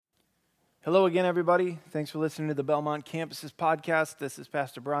Hello again, everybody. Thanks for listening to the Belmont Campuses podcast. This is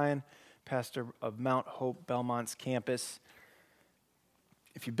Pastor Brian, pastor of Mount Hope Belmont's campus.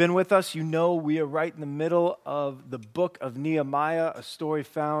 If you've been with us, you know we are right in the middle of the book of Nehemiah, a story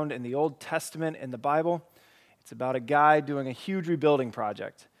found in the Old Testament in the Bible. It's about a guy doing a huge rebuilding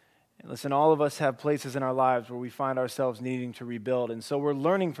project. And listen, all of us have places in our lives where we find ourselves needing to rebuild, and so we're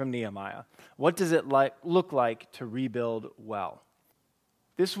learning from Nehemiah. What does it look like to rebuild well?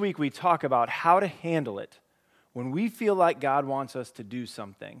 This week we talk about how to handle it when we feel like God wants us to do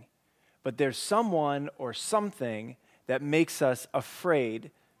something, but there's someone or something that makes us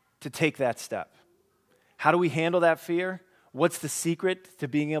afraid to take that step. How do we handle that fear? What's the secret to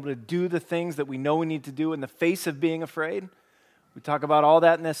being able to do the things that we know we need to do in the face of being afraid? We talk about all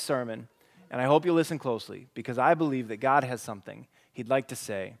that in this sermon, and I hope you listen closely because I believe that God has something He'd like to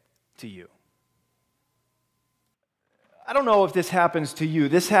say to you. I don't know if this happens to you.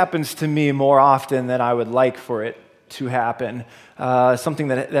 This happens to me more often than I would like for it to happen. Something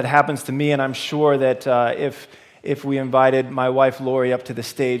that happens to me, and I'm sure that if we invited my wife Lori up to the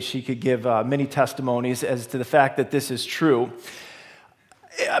stage, she could give many testimonies as to the fact that this is true.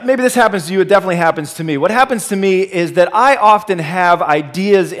 Maybe this happens to you. It definitely happens to me. What happens to me is that I often have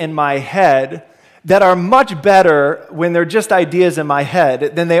ideas in my head that are much better when they're just ideas in my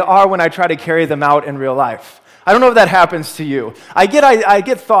head than they are when I try to carry them out in real life. I don't know if that happens to you. I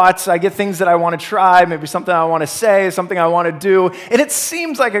get thoughts, I get things that I want to try, maybe something I want to say, something I want to do, and it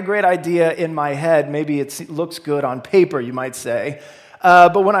seems like a great idea in my head. Maybe it looks good on paper, you might say.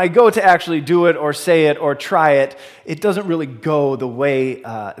 But when I go to actually do it or say it or try it, it doesn't really go the way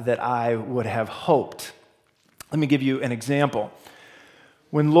that I would have hoped. Let me give you an example.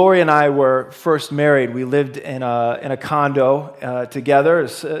 When Lori and I were first married, we lived in a condo together,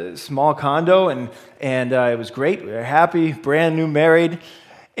 a small condo, and it was great. We were happy, brand new married.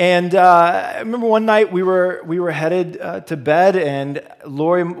 And I remember one night we were headed to bed, and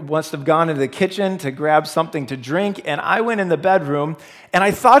Lori must have gone into the kitchen to grab something to drink, and I went in the bedroom, and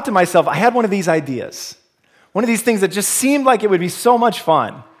I thought to myself, I had one of these ideas, one of these things that just seemed like it would be so much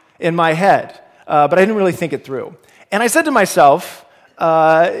fun in my head, but I didn't really think it through. And I said to myself,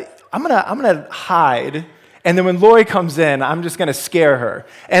 I'm gonna hide, and then when Lori comes in, I'm just gonna scare her,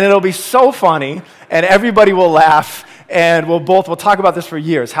 and it'll be so funny, and everybody will laugh, and we'll talk about this for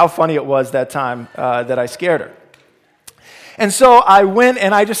years, how funny it was that time that I scared her. And so I went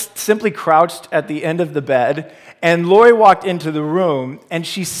and I just simply crouched at the end of the bed, and Lori walked into the room, and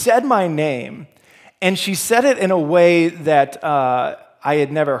she said my name, and she said it in a way that I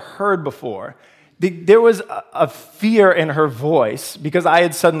had never heard before. There was a fear in her voice because I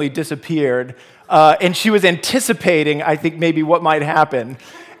had suddenly disappeared, and she was anticipating, I think, maybe what might happen.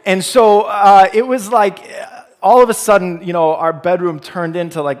 And so it was like all of a sudden, our bedroom turned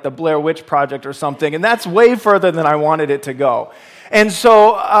into like the Blair Witch Project or something, and that's way further than I wanted it to go. And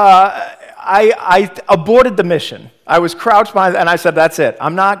so I aborted the mission. I was crouched behind, and I said, that's it.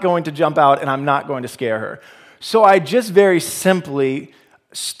 I'm not going to jump out, and I'm not going to scare her. So I just very simply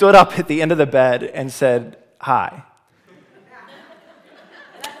stood up at the end of the bed and said, hi.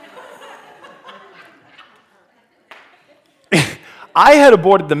 I had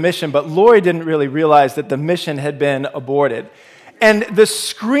aborted the mission, but Lori didn't really realize that the mission had been aborted. And the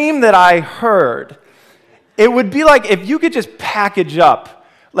scream that I heard, it would be like if you could just package up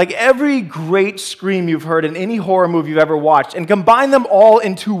like every great scream you've heard in any horror movie you've ever watched and combine them all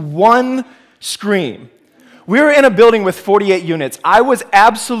into one scream. We were in a building with 48 units. I was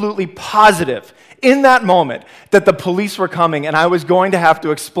absolutely positive in that moment that the police were coming, and I was going to have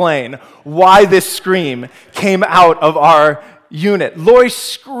to explain why this scream came out of our unit. Lori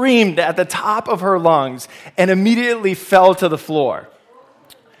screamed at the top of her lungs and immediately fell to the floor.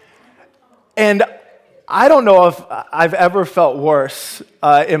 And I don't know if I've ever felt worse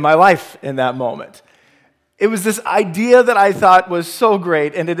in my life in that moment. It was this idea that I thought was so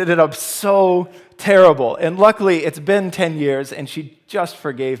great, and it ended up so terrible. And luckily, it's been 10 years, and she just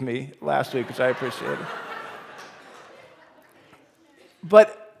forgave me last week, which I appreciate.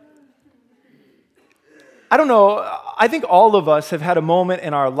 But I don't know, I think all of us have had a moment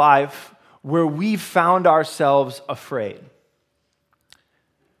in our life where we found ourselves afraid.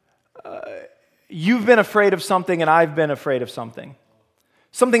 You've been afraid of something, and I've been afraid of something.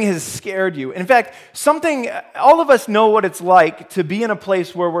 Something has scared you. In fact, all of us know what it's like to be in a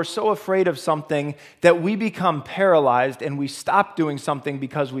place where we're so afraid of something that we become paralyzed and we stop doing something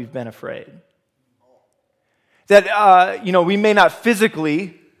because we've been afraid. That, we may not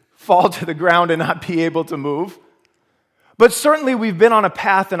physically fall to the ground and not be able to move, But certainly we've been on a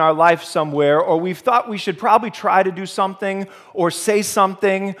path in our life somewhere, or we've thought we should probably try to do something, or say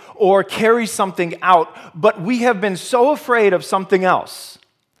something, or carry something out, but we have been so afraid of something else.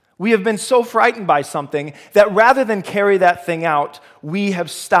 We have been so frightened by something that rather than carry that thing out, we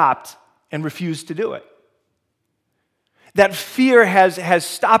have stopped and refused to do it. That fear has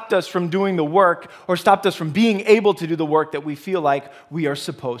stopped us from doing the work, or stopped us from being able to do the work that we feel like we are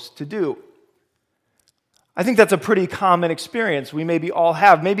supposed to do. I think that's a pretty common experience we maybe all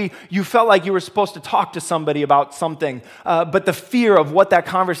have. Maybe you felt like you were supposed to talk to somebody about something, but the fear of what that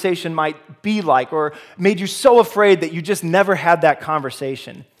conversation might be like, or made you so afraid that you just never had that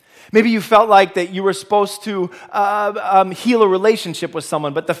conversation. Maybe you felt like that you were supposed to heal a relationship with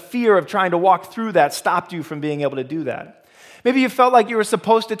someone, but the fear of trying to walk through that stopped you from being able to do that. Maybe you felt like you were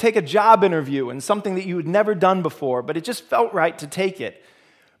supposed to take a job interview and something that you had never done before, but it just felt right to take it.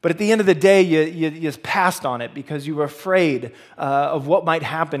 But at the end of the day, you passed on it because you were afraid of what might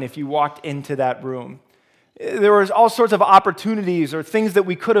happen if you walked into that room. There was all sorts of opportunities or things that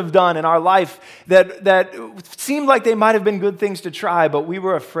we could have done in our life that seemed like they might have been good things to try, but we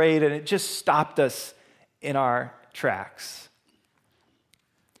were afraid, and it just stopped us in our tracks.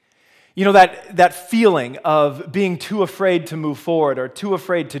 You know, that feeling of being too afraid to move forward or too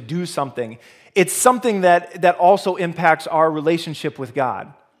afraid to do something, it's something that also impacts our relationship with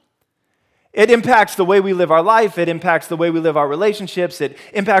God. It impacts the way we live our life. It impacts the way we live our relationships. It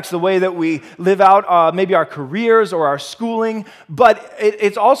impacts the way that we live out maybe our careers or our schooling. But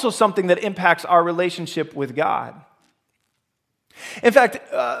it's also something that impacts our relationship with God. In fact,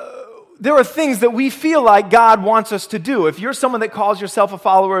 there are things that we feel like God wants us to do. If you're someone that calls yourself a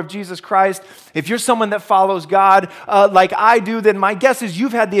follower of Jesus Christ, if you're someone that follows God like I do, then my guess is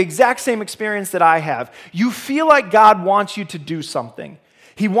you've had the exact same experience that I have. You feel like God wants you to do something.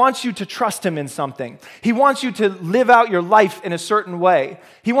 He wants you to trust Him in something. He wants you to live out your life in a certain way.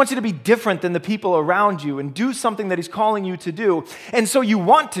 He wants you to be different than the people around you and do something that He's calling you to do. And so you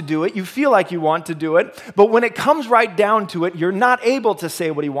want to do it. You feel like you want to do it. But when it comes right down to it, you're not able to say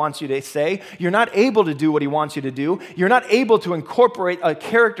what He wants you to say. You're not able to do what He wants you to do. You're not able to incorporate a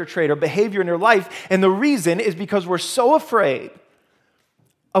character trait or behavior in your life. And the reason is because we're so afraid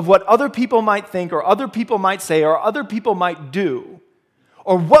of what other people might think or other people might say or other people might do,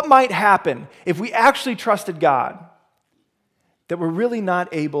 or what might happen if we actually trusted God, that we're really not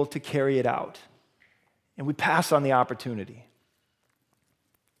able to carry it out. And we pass on the opportunity.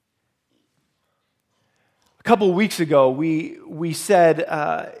 A couple of weeks ago, we said,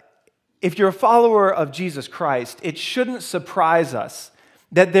 if you're a follower of Jesus Christ, it shouldn't surprise us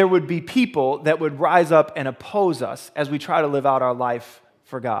that there would be people that would rise up and oppose us as we try to live out our life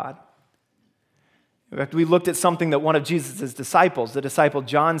for God. In fact, we looked at something that one of Jesus' disciples, the disciple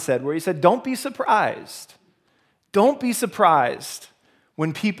John, said, where he said, don't be surprised. Don't be surprised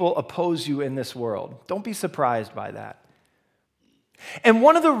when people oppose you in this world. Don't be surprised by that. And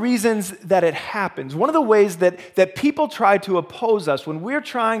one of the reasons that it happens, one of the ways that people try to oppose us when we're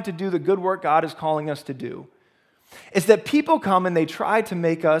trying to do the good work God is calling us to do, is that people come and they try to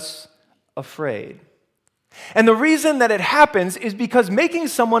make us afraid. And the reason that it happens is because making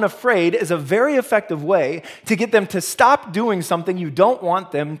someone afraid is a very effective way to get them to stop doing something you don't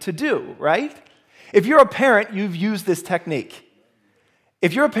want them to do, right? If you're a parent, you've used this technique.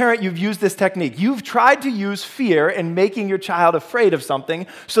 If you're a parent, you've used this technique. You've tried to use fear in making your child afraid of something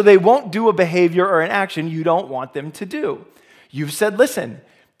so they won't do a behavior or an action you don't want them to do. You've said, listen,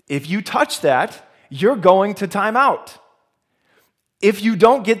 if you touch that, you're going to time out. If you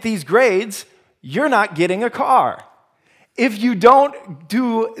don't get these grades, you're not getting a car. If you don't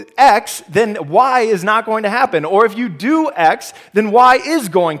do X, then Y is not going to happen. Or if you do X, then Y is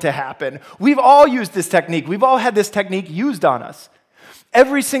going to happen. We've all used this technique. We've all had this technique used on us.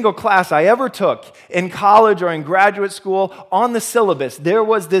 Every single class I ever took in college or in graduate school, on the syllabus, there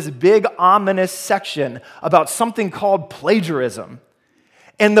was this big ominous section about something called plagiarism.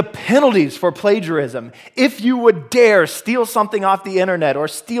 And the penalties for plagiarism, if you would dare steal something off the internet or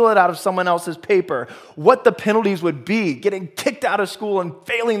steal it out of someone else's paper, what the penalties would be, getting kicked out of school and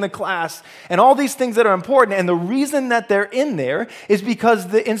failing the class, and all these things that are important. And the reason that they're in there is because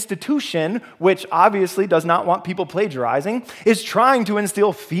the institution, which obviously does not want people plagiarizing, is trying to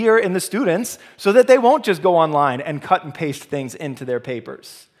instill fear in the students so that they won't just go online and cut and paste things into their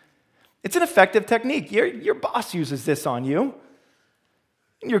papers. It's an effective technique. Your boss uses this on you.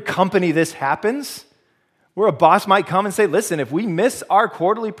 In your company, this happens, where a boss might come and say, listen, if we miss our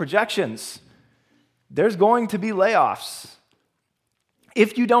quarterly projections, there's going to be layoffs.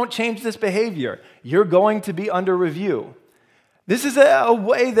 If you don't change this behavior, you're going to be under review. This is a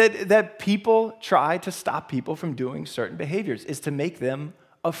way that people try to stop people from doing certain behaviors, is to make them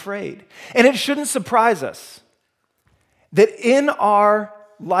afraid. And it shouldn't surprise us that in our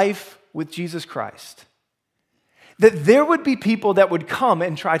life with Jesus Christ, that there would be people that would come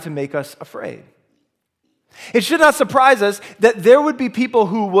and try to make us afraid. It should not surprise us that there would be people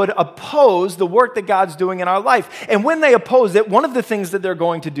who would oppose the work that God's doing in our life. And when they oppose it, one of the things that they're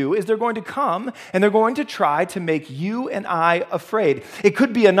going to do is they're going to come and they're going to try to make you and I afraid. It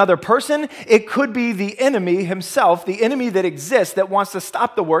could be another person. It could be the enemy himself, the enemy that exists that wants to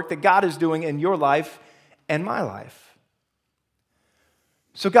stop the work that God is doing in your life and my life.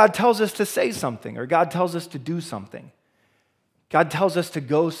 So God tells us to say something, or God tells us to do something. God tells us to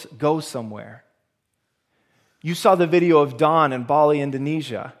go somewhere. You saw the video of Dawn in Bali,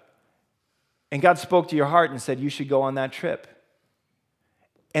 Indonesia, and God spoke to your heart and said, you should go on that trip.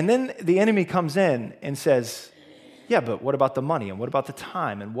 And then the enemy comes in and says, yeah, but what about the money? And what about the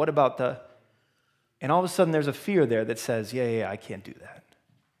time? And what about And all of a sudden there's a fear there that says, yeah, I can't do that.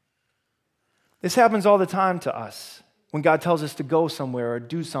 This happens all the time to us when God tells us to go somewhere or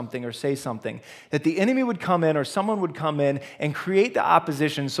do something or say something, that the enemy would come in or someone would come in and create the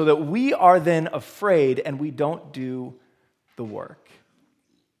opposition so that we are then afraid and we don't do the work.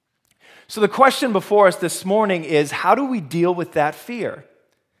 So the question before us this morning is, how do we deal with that fear?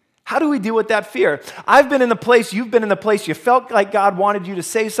 How do we deal with that fear? I've been in the place, you've been in the place, you felt like God wanted you to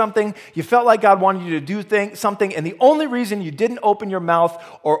say something, you felt like God wanted you to do something, and the only reason you didn't open your mouth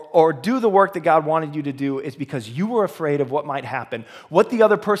or do the work that God wanted you to do is because you were afraid of what might happen, what the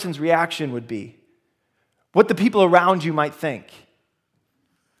other person's reaction would be, what the people around you might think,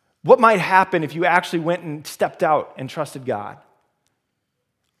 what might happen if you actually went and stepped out and trusted God.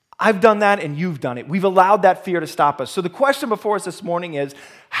 I've done that and you've done it. We've allowed that fear to stop us. So the question before us this morning is,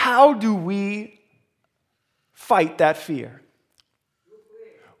 how do we fight that fear?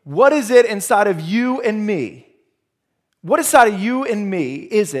 What is it inside of you and me? What inside of you and me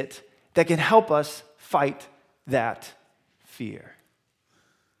is it that can help us fight that fear?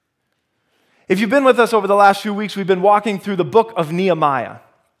 If you've been with us over the last few weeks, we've been walking through the book of Nehemiah.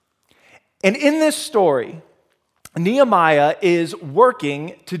 And in this story, Nehemiah is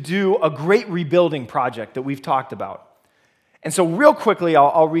working to do a great rebuilding project that we've talked about. And so real quickly,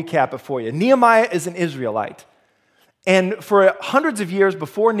 I'll recap it for you. Nehemiah is an Israelite. And for hundreds of years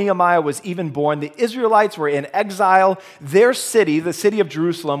before Nehemiah was even born, the Israelites were in exile. Their city, the city of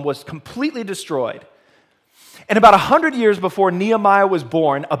Jerusalem, was completely destroyed. And about 100 years before Nehemiah was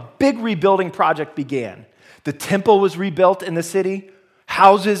born, a big rebuilding project began. The temple was rebuilt in the city.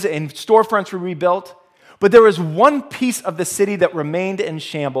 Houses and storefronts were rebuilt. But there was one piece of the city that remained in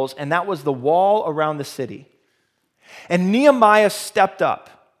shambles, and that was the wall around the city. And Nehemiah stepped up.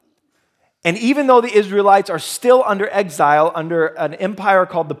 And even though the Israelites are still under exile, under an empire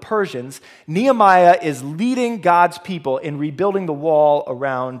called the Persians, Nehemiah is leading God's people in rebuilding the wall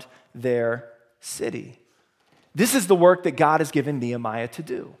around their city. This is the work that God has given Nehemiah to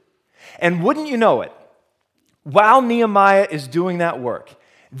do. And wouldn't you know it, while Nehemiah is doing that work,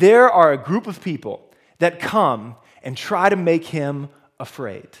 there are a group of people that come and try to make him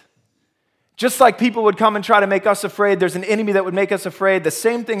afraid. Just like people would come and try to make us afraid, there's an enemy that would make us afraid. The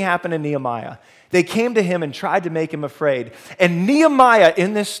same thing happened in Nehemiah. They came to him and tried to make him afraid. And Nehemiah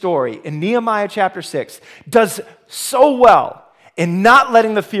in this story, in Nehemiah chapter 6, does so well in not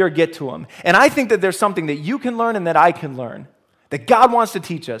letting the fear get to him. And I think that there's something that you can learn and that I can learn, that God wants to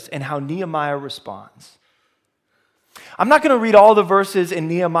teach us in how Nehemiah responds. I'm not going to read all the verses in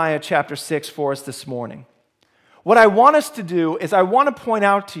Nehemiah chapter 6 for us this morning. What I want us to do is I want to point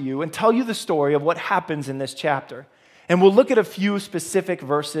out to you and tell you the story of what happens in this chapter. And we'll look at a few specific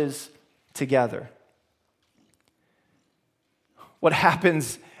verses together. What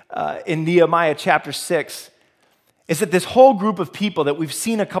happens in Nehemiah chapter 6 is that this whole group of people that we've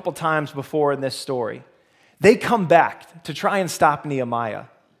seen a couple times before in this story, they come back to try and stop Nehemiah.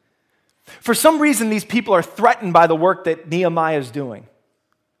 For some reason, these people are threatened by the work that Nehemiah is doing.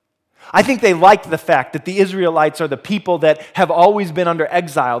 I think they like the fact that the Israelites are the people that have always been under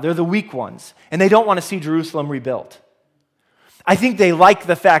exile. They're the weak ones, and they don't want to see Jerusalem rebuilt. I think they like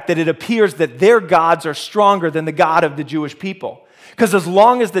the fact that it appears that their gods are stronger than the God of the Jewish people. Because as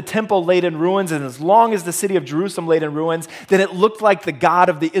long as the temple laid in ruins and as long as the city of Jerusalem laid in ruins, then it looked like the God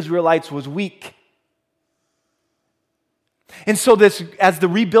of the Israelites was weak. And so as the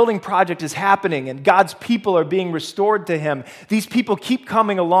rebuilding project is happening and God's people are being restored to him, these people keep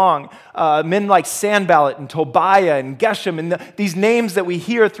coming along. Men like Sanballat and Tobiah and Geshem and these names that we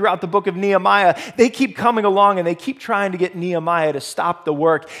hear throughout the book of Nehemiah, they keep coming along and they keep trying to get Nehemiah to stop the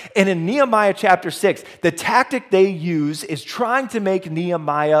work. And in Nehemiah chapter 6, the tactic they use is trying to make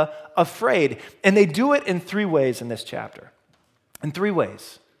Nehemiah afraid. And they do it in 3 ways in this chapter. In 3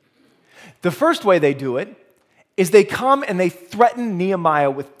 ways. The first way they do it is they come and they threaten Nehemiah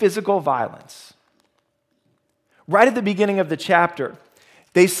with physical violence. Right at the beginning of the chapter,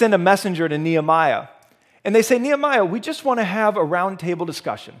 they send a messenger to Nehemiah, and they say, Nehemiah, we just want to have a roundtable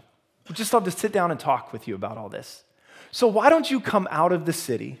discussion. We'd just love to sit down and talk with you about all this. So why don't you come out of the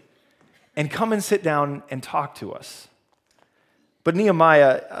city and come and sit down and talk to us? But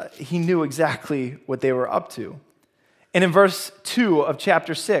Nehemiah, he knew exactly what they were up to. And in verse 2 of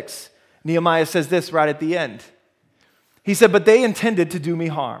chapter 6, Nehemiah says this right at the end. He said, but they intended to do me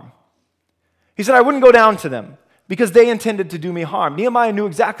harm. He said, I wouldn't go down to them because they intended to do me harm. Nehemiah knew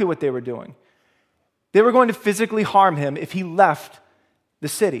exactly what they were doing. They were going to physically harm him if he left the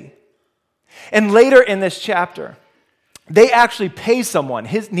city. And later in this chapter, they actually pay someone,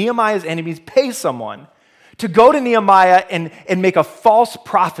 Nehemiah's enemies pay someone to go to Nehemiah and make a false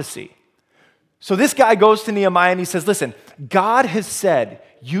prophecy. So this guy goes to Nehemiah and he says, listen, God has said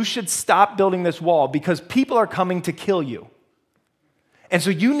you should stop building this wall because people are coming to kill you. And so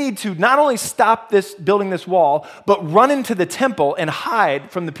you need to not only stop building this wall, but run into the temple and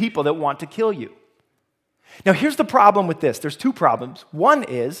hide from the people that want to kill you. Now here's the problem with this. There's 2 problems. One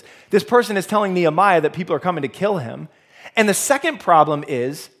is this person is telling Nehemiah that people are coming to kill him. And the second problem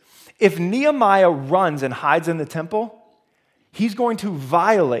is if Nehemiah runs and hides in the temple, he's going to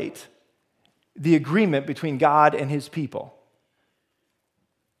violate the agreement between God and his people.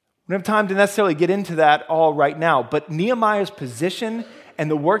 We don't have time to necessarily get into that all right now, but Nehemiah's position and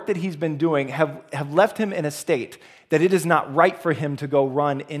the work that he's been doing have left him in a state that it is not right for him to go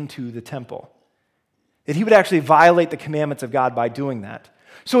run into the temple. That he would actually violate the commandments of God by doing that.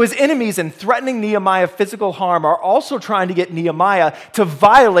 So his enemies in threatening Nehemiah physical harm are also trying to get Nehemiah to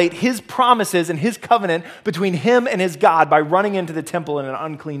violate his promises and his covenant between him and his God by running into the temple in an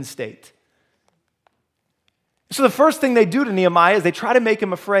unclean state. So the first thing they do to Nehemiah is they try to make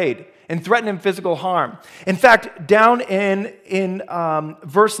him afraid and threaten him physical harm. In fact, down in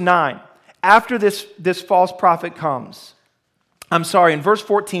verse 9, after this false prophet comes, in verse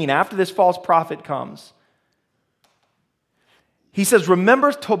 14, after this false prophet comes, he says,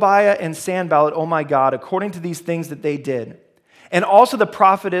 remember Tobiah and Sanballat, O my God, according to these things that they did, and also the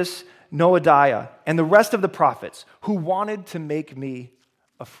prophetess Noadiah and the rest of the prophets who wanted to make me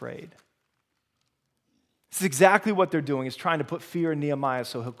afraid. This is exactly what they're doing, is trying to put fear in Nehemiah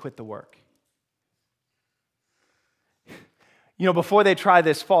so he'll quit the work. You know, before they try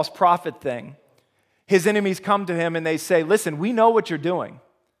this false prophet thing, his enemies come to him and they say, listen, we know what you're doing.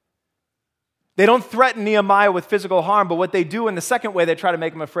 They don't threaten Nehemiah with physical harm, but what they do in the second way they try to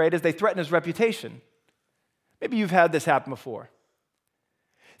make him afraid is they threaten his reputation. Maybe you've had this happen before.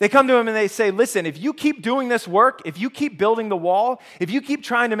 They come to him and they say, listen, if you keep doing this work, if you keep building the wall, if you keep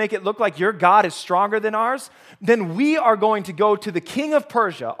trying to make it look like your God is stronger than ours, then we are going to go to the king of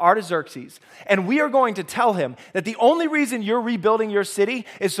Persia, Artaxerxes, and we are going to tell him that the only reason you're rebuilding your city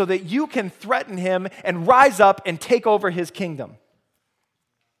is so that you can threaten him and rise up and take over his kingdom.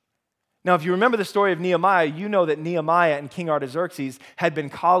 Now, if you remember the story of Nehemiah, you know that Nehemiah and King Artaxerxes had been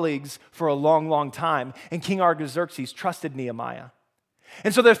colleagues for a long, long time, and King Artaxerxes trusted Nehemiah.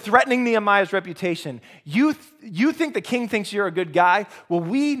 And so they're threatening Nehemiah's reputation. You think the king thinks you're a good guy? Well,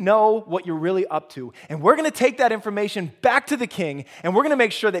 we know what you're really up to. And we're going to take that information back to the king, and we're going to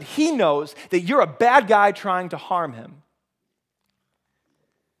make sure that he knows that you're a bad guy trying to harm him.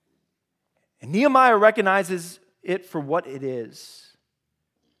 And Nehemiah recognizes it for what it is.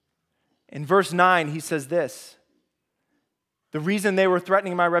 In verse 9, he says this, the reason they were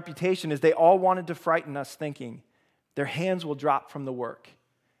threatening my reputation is they all wanted to frighten us, thinking, their hands will drop from the work,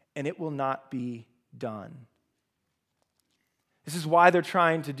 and it will not be done. This is why they're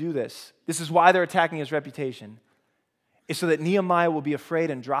trying to do this. This is why they're attacking his reputation. It's so that Nehemiah will be afraid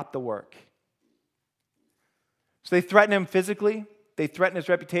and drop the work. So they threaten him physically. They threaten his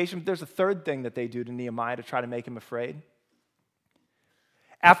reputation. But there's a third thing that they do to Nehemiah to try to make him afraid.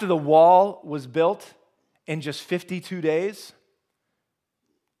 After the wall was built in just 52 days,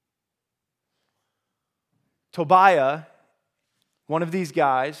 Tobiah, one of these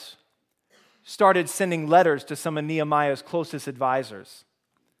guys, started sending letters to some of Nehemiah's closest advisors,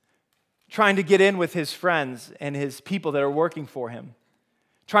 trying to get in with his friends and his people that are working for him,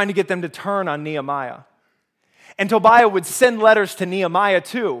 trying to get them to turn on Nehemiah. And Tobiah would send letters to Nehemiah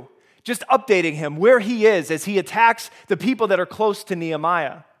too, just updating him where he is as he attacks the people that are close to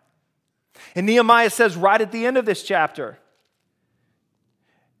Nehemiah. And Nehemiah says right at the end of this chapter,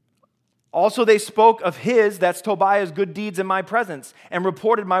 also they spoke of that's Tobiah's good deeds in my presence, and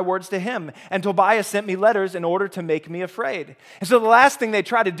reported my words to him. And Tobiah sent me letters in order to make me afraid. And so the last thing they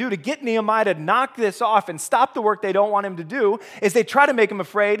try to do to get Nehemiah to knock this off and stop the work they don't want him to do is they try to make him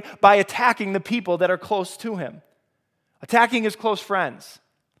afraid by attacking the people that are close to him, attacking his close friends,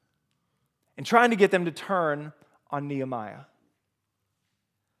 and trying to get them to turn on Nehemiah.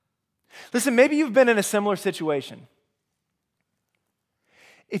 Listen, maybe you've been in a similar situation.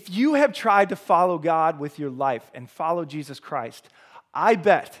 If you have tried to follow God with your life and follow Jesus Christ, I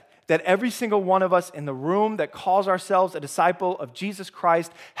bet that every single one of us in the room that calls ourselves a disciple of Jesus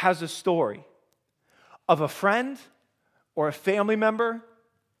Christ has a story of a friend or a family member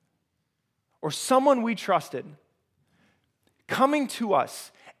or someone we trusted coming to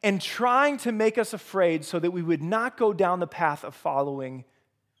us and trying to make us afraid so that we would not go down the path of following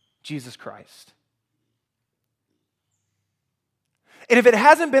Jesus Christ. And if it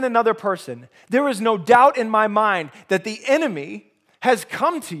hasn't been another person, there is no doubt in my mind that the enemy has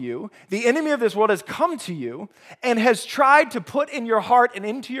come to you, the enemy of this world has come to you and has tried to put in your heart and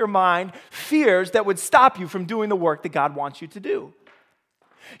into your mind fears that would stop you from doing the work that God wants you to do.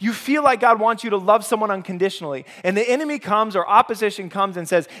 You feel like God wants you to love someone unconditionally, and the enemy comes or opposition comes and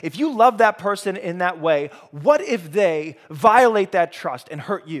says, if you love that person in that way, what if they violate that trust and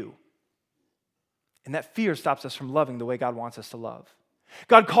hurt you? And that fear stops us from loving the way God wants us to love.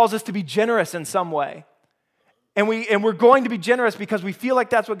 God calls us to be generous in some way. And we're going to be generous because we feel like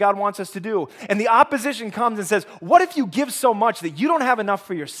that's what God wants us to do. And the opposition comes and says, what if you give so much that you don't have enough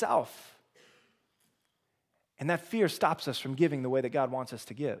for yourself? And that fear stops us from giving the way that God wants us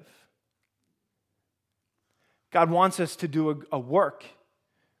to give. God wants us to do a work,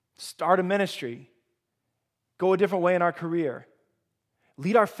 start a ministry, go a different way in our career,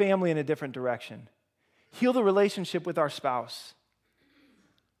 lead our family in a different direction, heal the relationship with our spouse.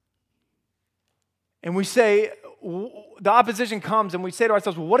 And we say, the opposition comes and we say to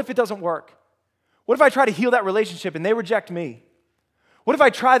ourselves, well, what if it doesn't work? What if I try to heal that relationship and they reject me? What if I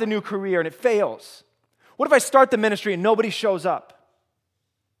try the new career and it fails? What if I start the ministry and nobody shows up?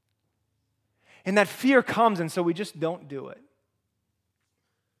 And that fear comes, and so we just don't do it.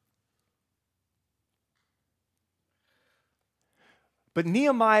 But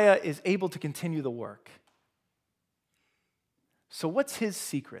Nehemiah is able to continue the work. So what's his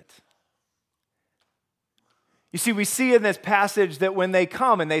secret? You see, we see in this passage that when they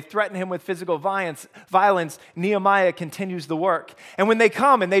come and they threaten him with physical violence, Nehemiah continues the work. And when they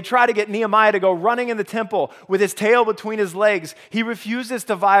come and they try to get Nehemiah to go running in the temple with his tail between his legs, he refuses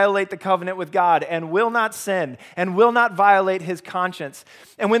to violate the covenant with God and will not sin and will not violate his conscience.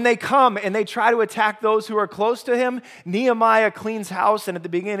 And when they come and they try to attack those who are close to him, Nehemiah cleans house. And at the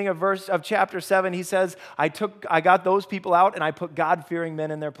beginning of chapter 7, he says, I got those people out and I put God-fearing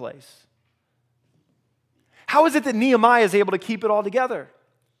men in their place. How is it that Nehemiah is able to keep it all together?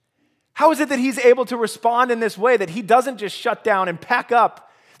 How is it that he's able to respond in this way, that he doesn't just shut down and pack up?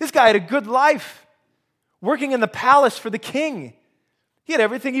 This guy had a good life, working in the palace for the king. He had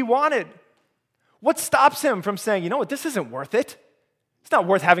everything he wanted. What stops him from saying, you know what, this isn't worth it? It's not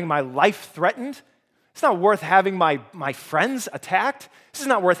worth having my life threatened. It's not worth having my friends attacked. This is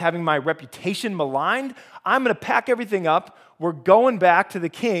not worth having my reputation maligned. I'm going to pack everything up. We're going back to the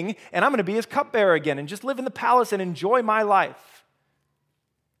king, and I'm going to be his cupbearer again and just live in the palace and enjoy my life.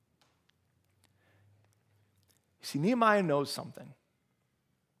 You see, Nehemiah knows something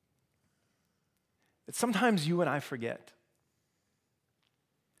that sometimes you and I forget.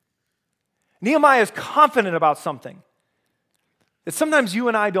 Nehemiah is confident about something that sometimes you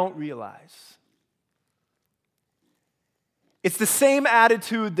and I don't realize. It's the same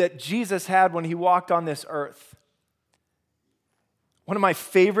attitude that Jesus had when he walked on this earth. One of my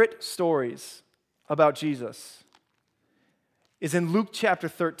favorite stories about Jesus is in Luke chapter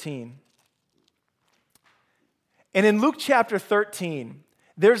 13. And in Luke chapter 13,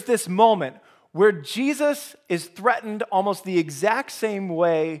 there's this moment where Jesus is threatened almost the exact same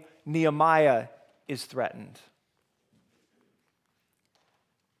way Nehemiah is threatened.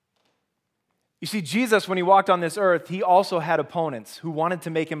 You see, Jesus, when he walked on this earth, he also had opponents who wanted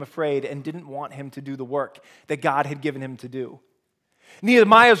to make him afraid and didn't want him to do the work that God had given him to do.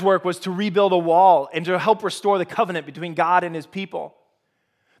 Nehemiah's work was to rebuild a wall and to help restore the covenant between God and his people.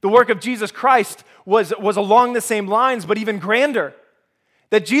 The work of Jesus Christ was along the same lines, but even grander.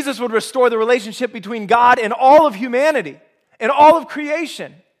 That Jesus would restore the relationship between God and all of humanity and all of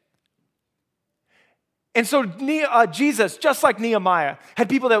creation. And so Jesus, just like Nehemiah, had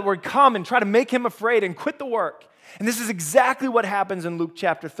people that would come and try to make him afraid and quit the work. And this is exactly what happens in Luke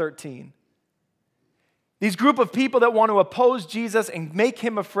chapter 13. These group of people that want to oppose Jesus and make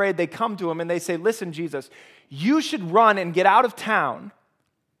him afraid, they come to him and they say, listen, Jesus, you should run and get out of town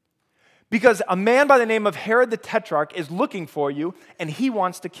because a man by the name of Herod the Tetrarch is looking for you and he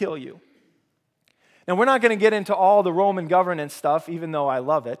wants to kill you. Now, we're not going to get into all the Roman governance stuff, even though I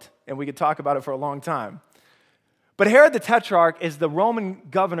love it, and we could talk about it for a long time. But Herod the Tetrarch is the Roman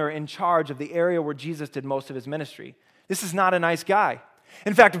governor in charge of the area where Jesus did most of his ministry. This is not a nice guy.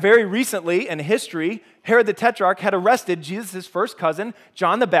 In fact, very recently in history, Herod the Tetrarch had arrested Jesus' first cousin,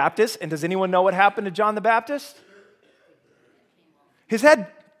 John the Baptist. And does anyone know what happened to John the Baptist? His head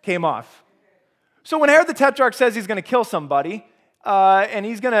came off. So when Herod the Tetrarch says he's going to kill somebody, and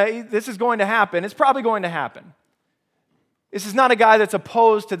this is going to happen, it's probably going to happen. This is not a guy that's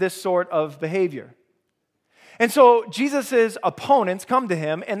opposed to this sort of behavior. And so Jesus' opponents come to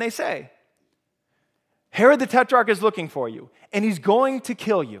him and they say, Herod the Tetrarch is looking for you, and he's going to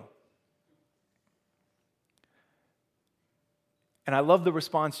kill you. And I love the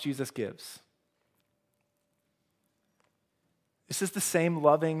response Jesus gives. This is the same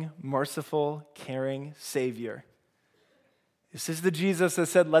loving, merciful, caring Savior. This is the Jesus that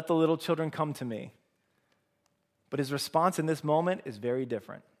said, let the little children come to me. But his response in this moment is very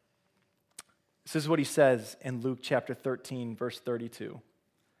different. This is what he says in Luke chapter 13, verse 32.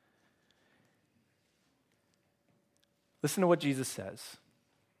 Listen to what Jesus says.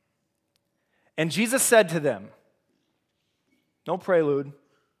 And Jesus said to them, no prelude,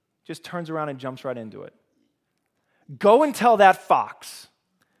 just turns around and jumps right into it. Go and tell that fox.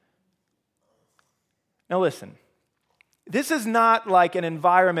 Now listen, this is not like an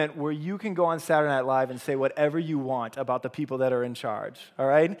environment where you can go on Saturday Night Live and say whatever you want about the people that are in charge, all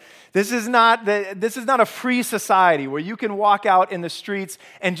right? This is not a free society where you can walk out in the streets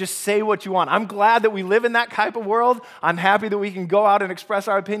and just say what you want. I'm glad that we live in that type of world. I'm happy that we can go out and express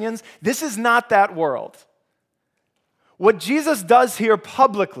our opinions. This is not that world. What Jesus does here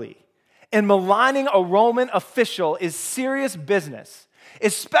publicly in maligning a Roman official is serious business,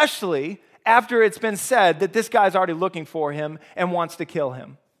 especially after it's been said that this guy's already looking for him and wants to kill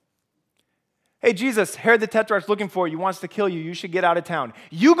him. Hey, Jesus, Herod the Tetrarch's looking for you, wants to kill you. You should get out of town.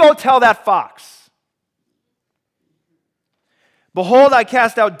 You go tell that fox. Behold, I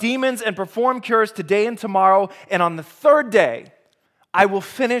cast out demons and perform cures today and tomorrow, and on the third day I will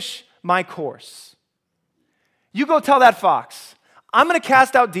finish my course. You go tell that fox, I'm going to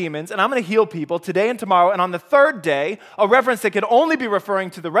cast out demons and I'm going to heal people today and tomorrow. And on the third day, a reference that could only be referring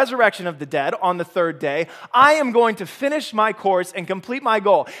to the resurrection of the dead on the third day, I am going to finish my course and complete my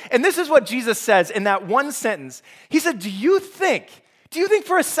goal. And this is what Jesus says in that one sentence. He said, do you think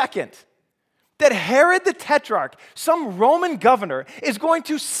for a second that Herod the Tetrarch, some Roman governor, is going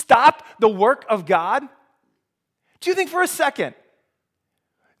to stop the work of God? Do you think for a second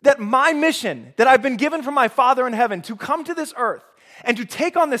that my mission that I've been given from my Father in heaven to come to this earth and to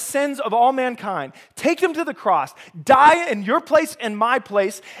take on the sins of all mankind, take them to the cross, die in your place and my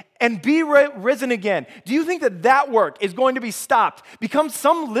place, and be risen again. Do you think that that work is going to be stopped? Become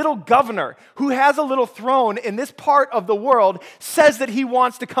some little governor who has a little throne in this part of the world says that he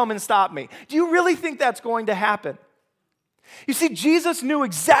wants to come and stop me. Do you really think that's going to happen? You see, Jesus knew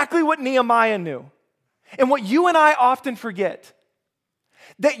exactly what Nehemiah knew, and what you and I often forget,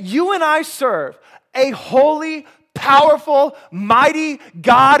 that you and I serve a holy, powerful, mighty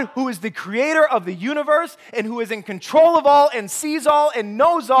God who is the creator of the universe and who is in control of all and sees all and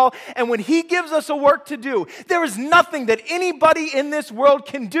knows all. And when he gives us a work to do, there is nothing that anybody in this world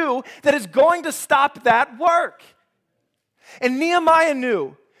can do that is going to stop that work. And Nehemiah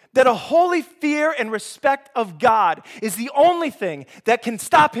knew that a holy fear and respect of God is the only thing that can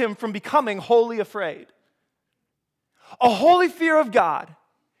stop him from becoming wholly afraid. A holy fear of God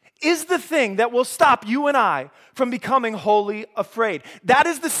is the thing that will stop you and I from becoming wholly afraid. That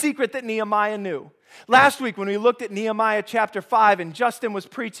is the secret that Nehemiah knew. Last week when we looked at Nehemiah chapter 5 and Justin was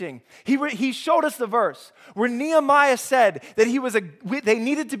preaching, he showed us the verse where Nehemiah said that they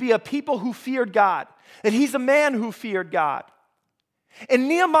needed to be a people who feared God, that he's a man who feared God. And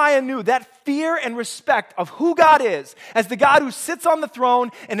Nehemiah knew that fear and respect of who God is as the God who sits on the throne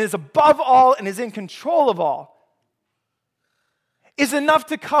and is above all and is in control of all is enough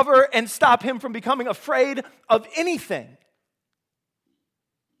to cover and stop him from becoming afraid of anything.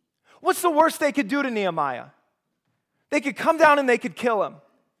 What's the worst they could do to Nehemiah? They could come down and they could kill him.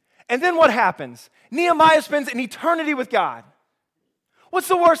 And then what happens? Nehemiah spends an eternity with God. What's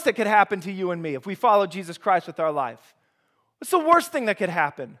the worst that could happen to you and me if we follow Jesus Christ with our life? What's the worst thing that could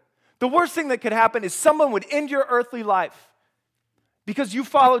happen? The worst thing that could happen is someone would end your earthly life because you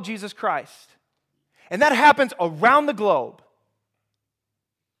follow Jesus Christ. And that happens around the globe.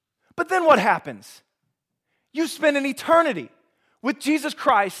 But then what happens? You spend an eternity with Jesus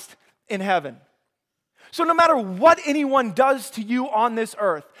Christ in heaven. So no matter what anyone does to you on this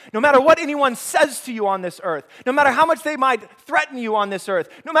earth, no matter what anyone says to you on this earth, no matter how much they might threaten you on this earth,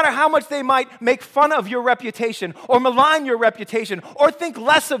 no matter how much they might make fun of your reputation or malign your reputation or think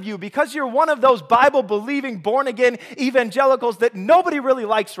less of you because you're one of those Bible-believing, born-again evangelicals that nobody really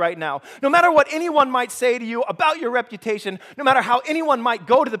likes right now, no matter what anyone might say to you about your reputation, no matter how anyone might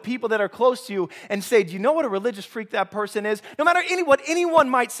go to the people that are close to you and say, do you know what a religious freak that person is? No matter what anyone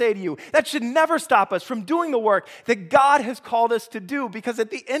might say to you, that should never stop us from doing the work that God has called us to do, because at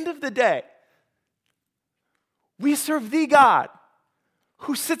the end of the day, we serve the God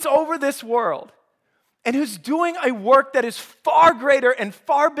who sits over this world and who's doing a work that is far greater and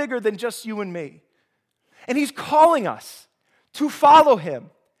far bigger than just you and me. And He's calling us to follow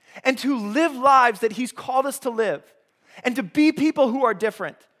Him and to live lives that He's called us to live and to be people who are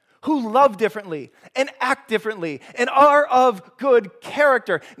different, who love differently and act differently and are of good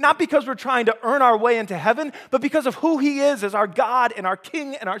character. Not because we're trying to earn our way into heaven, but because of who He is as our God and our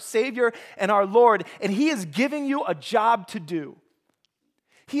King and our Savior and our Lord. And He is giving you a job to do.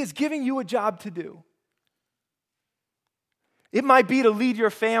 He is giving you a job to do. It might be to lead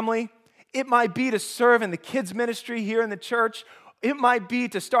your family. It might be to serve in the kids' ministry here in the church. It might be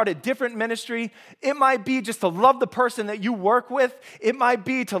to start a different ministry. It might be just to love the person that you work with. It might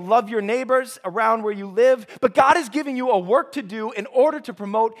be to love your neighbors around where you live. But God is giving you a work to do in order to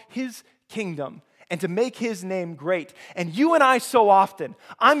promote His kingdom and to make His name great. And you and I so often,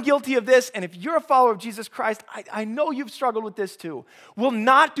 I'm guilty of this, and if you're a follower of Jesus Christ, I know you've struggled with this too, will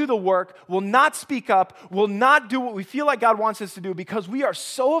not do the work, will not speak up, will not do what we feel like God wants us to do because we are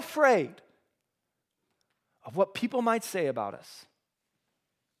so afraid of what people might say about us,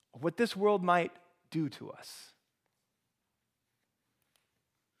 what this world might do to us.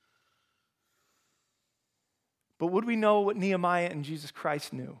 But would we know what Nehemiah and Jesus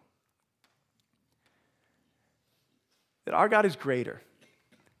Christ knew? That our God is greater,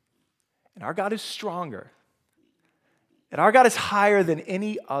 and our God is stronger, and our God is higher than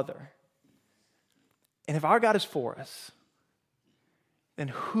any other. And if our God is for us, then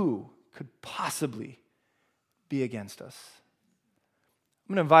who could possibly be against us?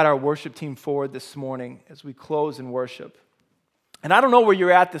 I'm going to invite our worship team forward this morning as we close in worship. And I don't know where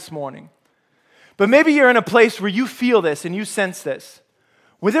you're at this morning, but maybe you're in a place where you feel this and you sense this,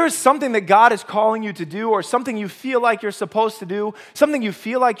 where there is something that God is calling you to do or something you feel like you're supposed to do, something you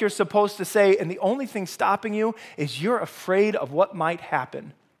feel like you're supposed to say, and the only thing stopping you is you're afraid of what might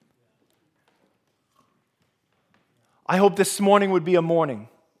happen. I hope this morning would be a morning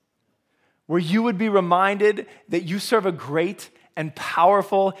where you would be reminded that you serve a great and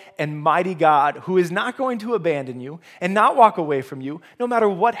powerful and mighty God who is not going to abandon you and not walk away from you no matter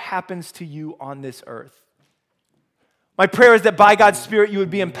what happens to you on this earth. My prayer is that by God's Spirit you would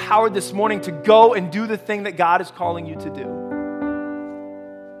be empowered this morning to go and do the thing that God is calling you to do.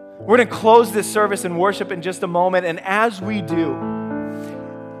 We're going to close this service in worship in just a moment, and as we do,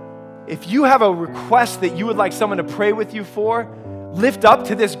 if you have a request that you would like someone to pray with you for, lift up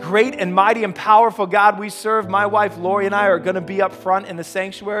to this great and mighty and powerful God we serve. My wife Lori and I are going to be up front in the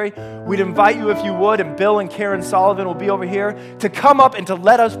sanctuary. We'd invite you, if you would, and Bill and Karen Sullivan will be over here, to come up and to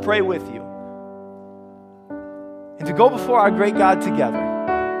let us pray with you. And to go before our great God together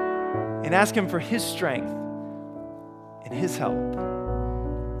and ask Him for His strength and His help.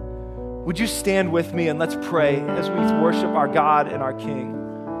 Would you stand with me and let's pray as we worship our God and our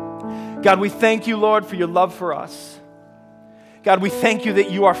King. God, we thank you, Lord, for your love for us. God, we thank you that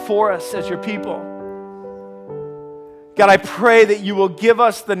you are for us as your people. God, I pray that you will give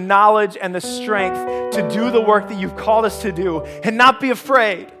us the knowledge and the strength to do the work that you've called us to do and not be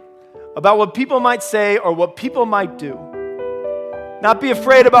afraid about what people might say or what people might do. Not be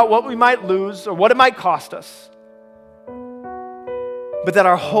afraid about what we might lose or what it might cost us. But that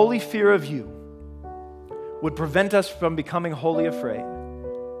our holy fear of you would prevent us from becoming wholly afraid.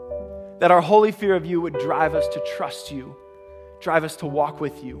 That our holy fear of you would drive us to trust you, drive us to walk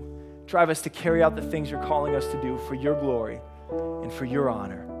with you, drive us to carry out the things you're calling us to do for your glory and for your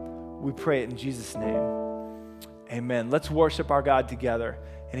honor. We pray it in Jesus' name. Amen. Let's worship our God together.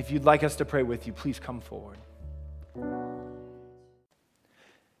 And if you'd like us to pray with you, please come forward.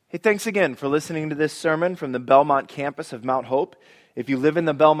 Hey, thanks again for listening to this sermon from the Belmont campus of Mount Hope. If you live in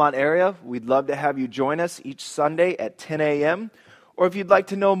the Belmont area, we'd love to have you join us each Sunday at 10 a.m. Or if you'd like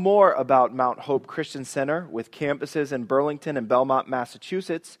to know more about Mount Hope Christian Center with campuses in Burlington and Belmont,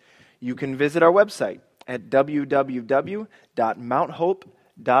 Massachusetts, you can visit our website at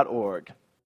www.mounthope.org.